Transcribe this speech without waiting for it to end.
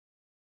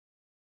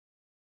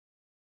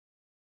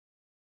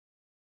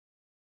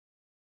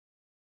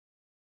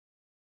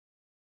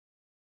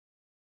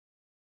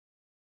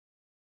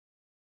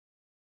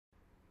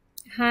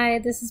Hi,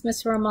 this is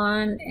Miss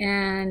Roman,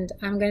 and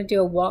I'm going to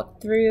do a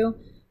walkthrough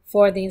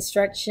for the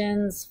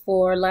instructions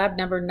for lab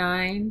number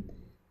 9,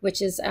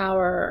 which is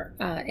our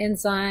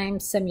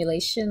enzyme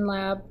simulation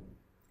lab.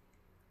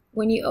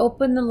 When you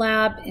open the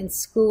lab in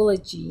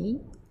Schoology,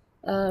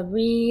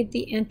 read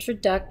the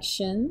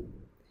introduction.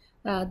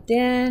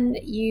 Then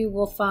you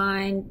will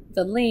find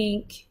the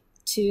link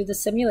to the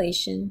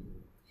simulation.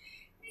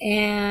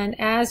 And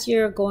as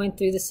you're going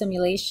through the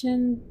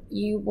simulation,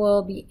 you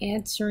will be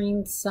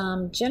answering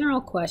some general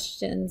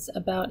questions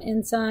about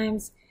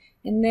enzymes,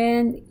 and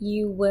then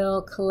you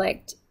will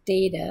collect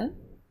data.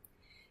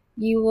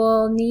 You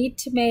will need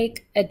to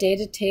make a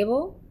data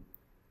table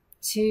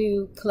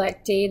to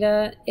collect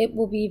data. It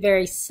will be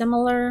very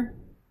similar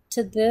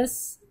to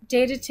this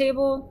data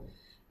table,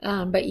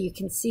 but you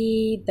can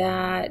see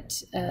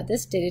that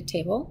this data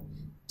table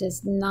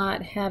does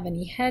not have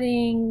any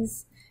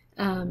headings.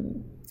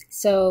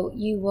 So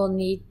you will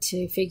need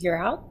to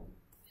figure out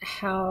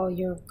how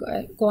you're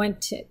going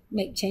to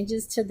make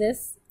changes to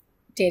this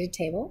data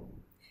table.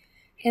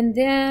 And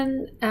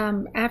then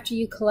after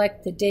you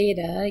collect the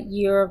data,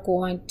 you're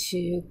going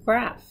to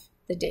graph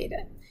the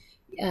data.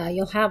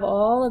 You'll have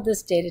all of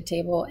this data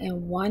table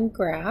in one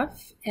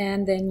graph,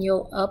 and then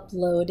you'll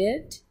upload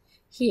it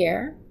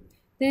here.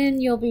 Then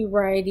you'll be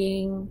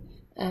writing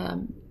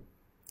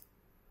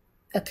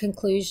a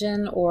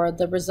conclusion, or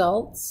the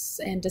results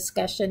and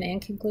discussion and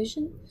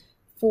conclusion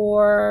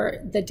for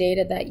the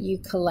data that you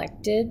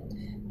collected.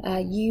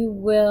 You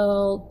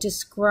will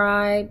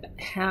describe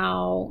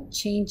how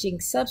changing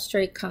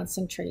substrate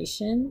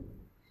concentration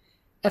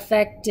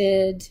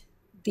affected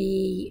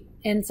the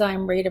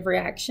enzyme rate of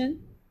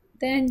reaction.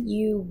 Then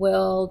you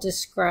will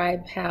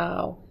describe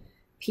how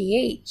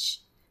pH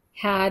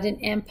had an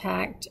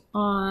impact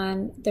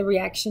on the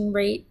reaction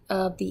rate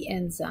of the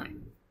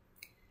enzyme.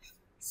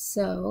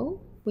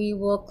 So we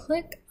will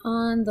click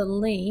on the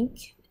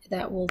link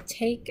that will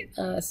take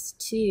us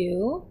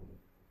to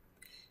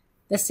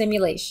the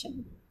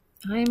simulation.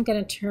 I am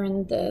going to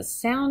turn the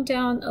sound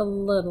down a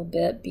little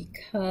bit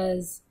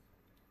because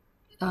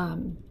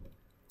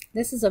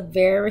this is a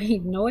very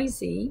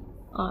noisy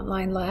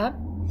online lab.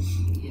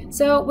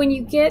 So when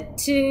you get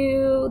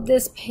to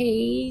this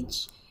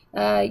page,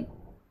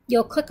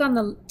 you'll click on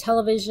the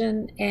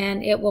television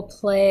and it will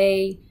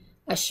play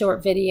a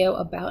short video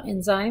about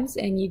enzymes,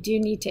 and you do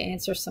need to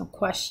answer some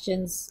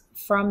questions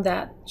from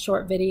that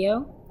short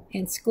video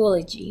in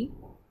Schoology.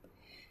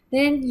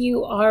 Then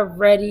you are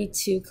ready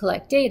to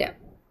collect data.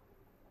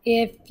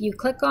 If you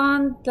click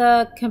on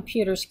the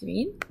computer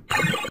screen,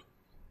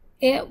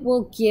 it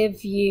will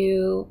give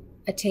you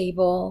a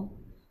table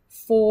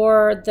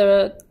for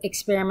the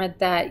experiment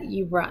that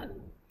you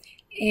run,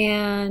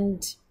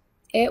 and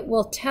it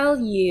will tell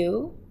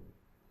you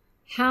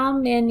how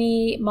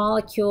many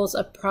molecules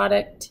of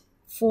product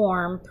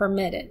form per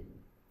minute,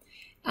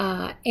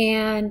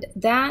 and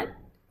that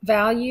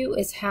value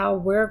is how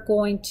we're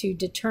going to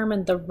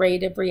determine the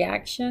rate of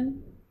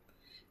reaction.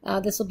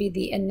 This will be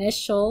the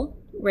initial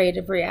rate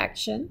of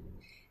reaction,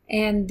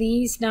 and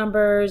these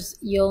numbers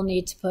you'll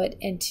need to put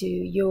into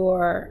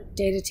your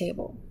data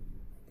table.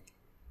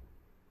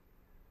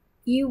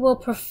 You will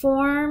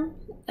perform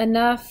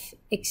enough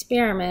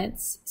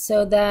experiments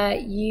so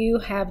that you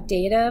have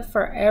data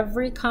for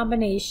every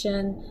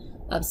combination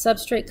of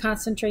substrate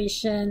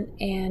concentration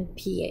and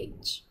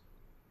pH.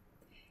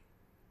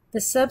 The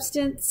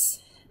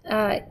substance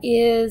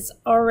is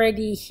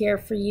already here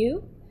for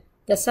you.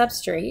 The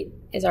substrate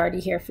is already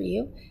here for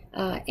you,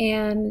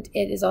 and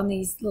it is on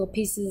these little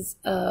pieces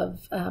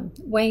of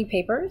weighing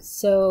paper.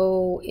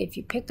 So if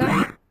you pick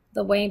up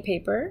the weighing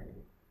paper,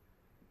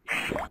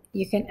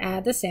 you can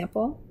add the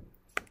sample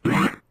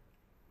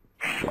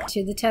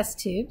to the test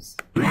tubes.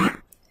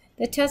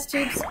 The test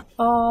tubes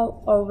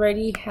all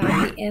already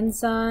have the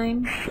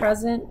enzyme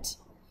present,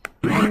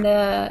 and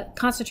the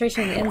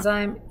concentration of the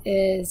enzyme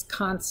is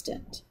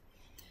constant.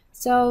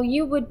 So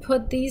you would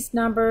put these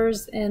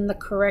numbers in the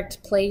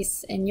correct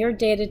place in your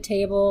data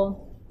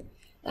table.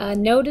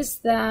 Notice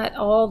that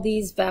all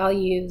these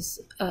values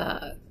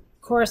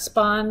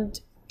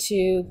correspond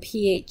to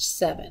pH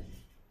 7.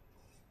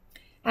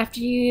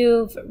 After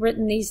you've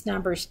written these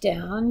numbers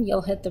down,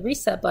 you'll hit the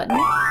reset button.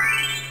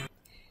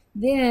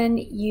 Then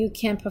you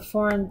can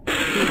perform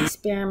the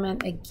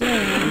experiment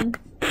again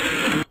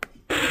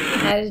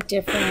at a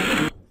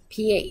different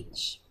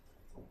pH.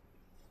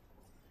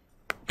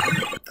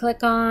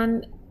 Click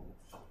on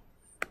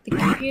the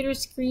computer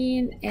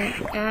screen and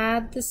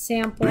add the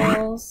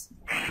samples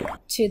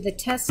to the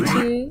test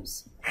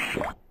tubes.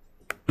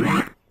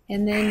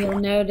 And then you'll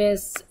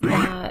notice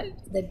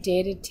that the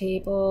data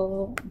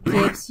table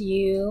gives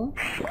you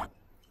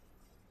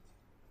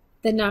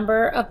the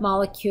number of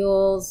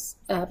molecules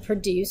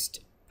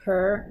produced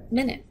per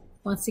minute.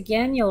 Once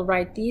again, you'll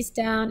write these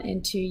down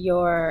into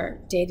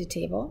your data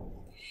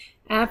table.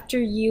 After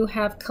you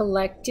have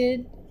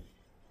collected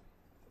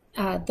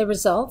the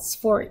results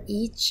for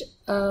each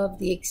of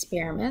the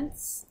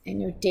experiments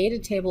and your data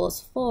table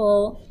is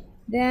full,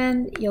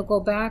 then you'll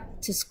go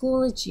back to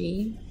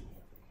Schoology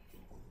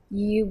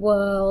you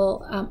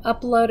will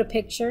upload a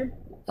picture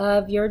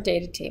of your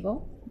data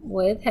table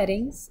with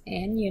headings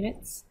and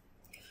units.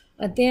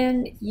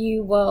 Then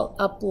you will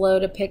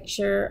upload a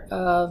picture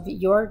of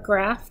your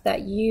graph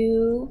that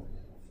you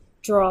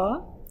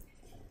draw.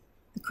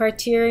 The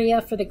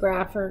criteria for the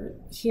graph are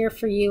here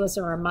for you as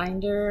a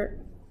reminder,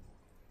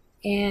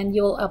 and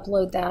you'll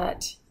upload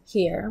that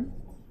here.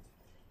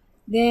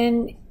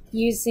 Then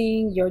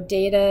using your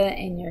data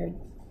and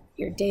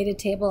your data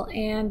table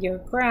and your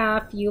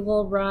graph, you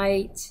will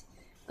write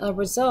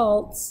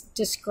results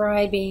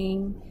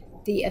describing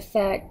the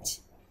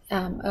effect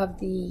of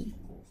the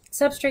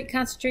substrate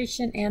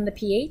concentration and the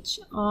pH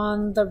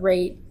on the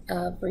rate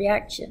of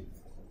reaction.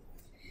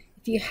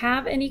 If you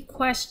have any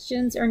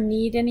questions or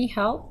need any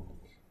help,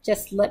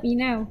 just let me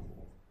know.